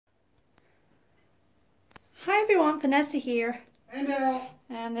Hi everyone, Vanessa here. Hey now.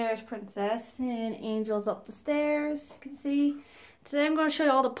 And there's Princess and Angel's up the stairs, you can see. Today I'm going to show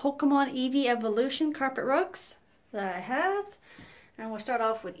you all the Pokemon Eevee Evolution carpet rugs that I have. And we'll start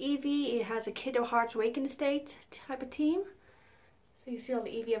off with Eevee. It has a Kingdom Hearts Awakened State type of team. So you see all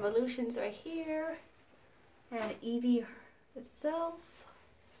the Eevee Evolutions right here. And Eevee itself.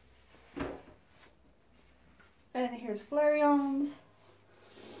 And here's Flareons.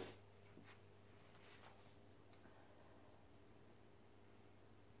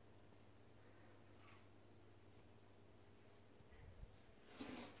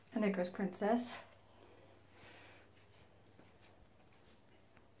 And there goes Princess.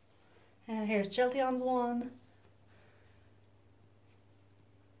 And here's Jolteon's one.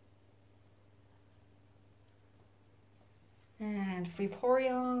 And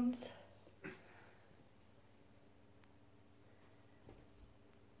Vaporeon's.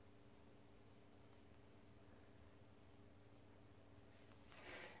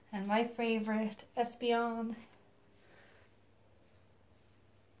 And my favorite, Espeon.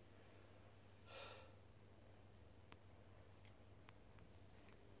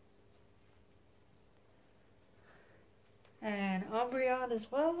 And Umbreon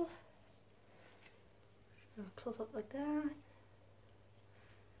as well. Close up like that.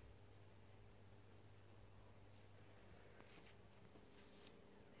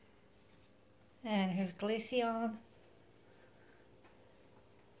 And here's Glaceon.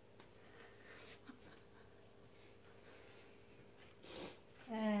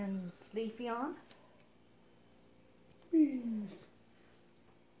 And Leafeon.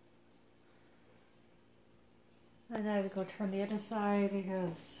 And now we go turn the other side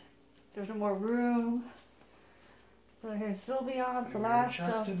because there's no more room. So here's Sylveon, the last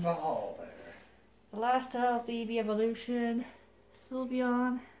just in the hall there. The last of the Eevee Evolution.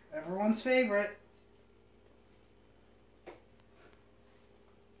 Sylveon. Everyone's favorite.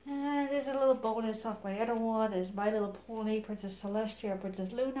 And there's a little bonus off my other one is My Little Pony, Princess Celestia, and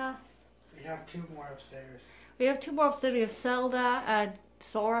Princess Luna. We have two more upstairs. We have two more upstairs. We have Zelda and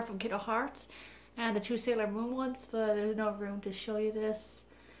Sora from Kingdom Hearts. And the two Sailor Moon ones, but there's no room to show you this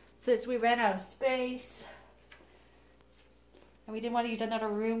since we ran out of space. And we didn't want to use another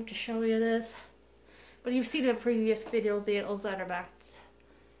room to show you this. But you've seen in the previous videos the Alexander Mats.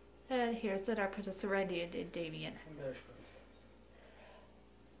 And here's our Princess Serenity and Damien. And there's Princess.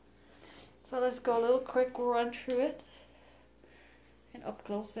 So let's go a little quick run through it. And up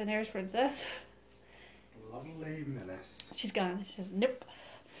close, and there's Princess. Lovely Menace. She's gone. She's nope.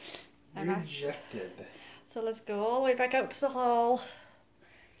 Rejected. So let's go all the way back out to the hall.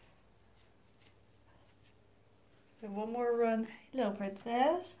 And one more run. Hello,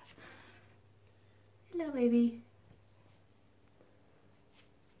 Princess. Hello, baby.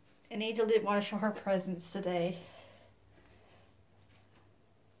 And Angel didn't want to show her presents today.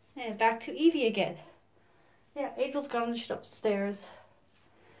 And back to Eevee again. Yeah, Angel's gone. She's upstairs.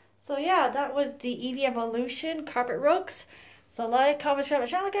 So yeah, that was the Eevee Evolution carpet rugs. So like, comment, share my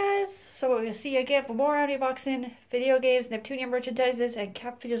channel, guys. So we'll see you again for more unboxing, video games, Neptunia merchandises, and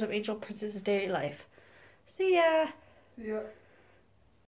cap videos of Angel Princess's daily life. See ya! See ya.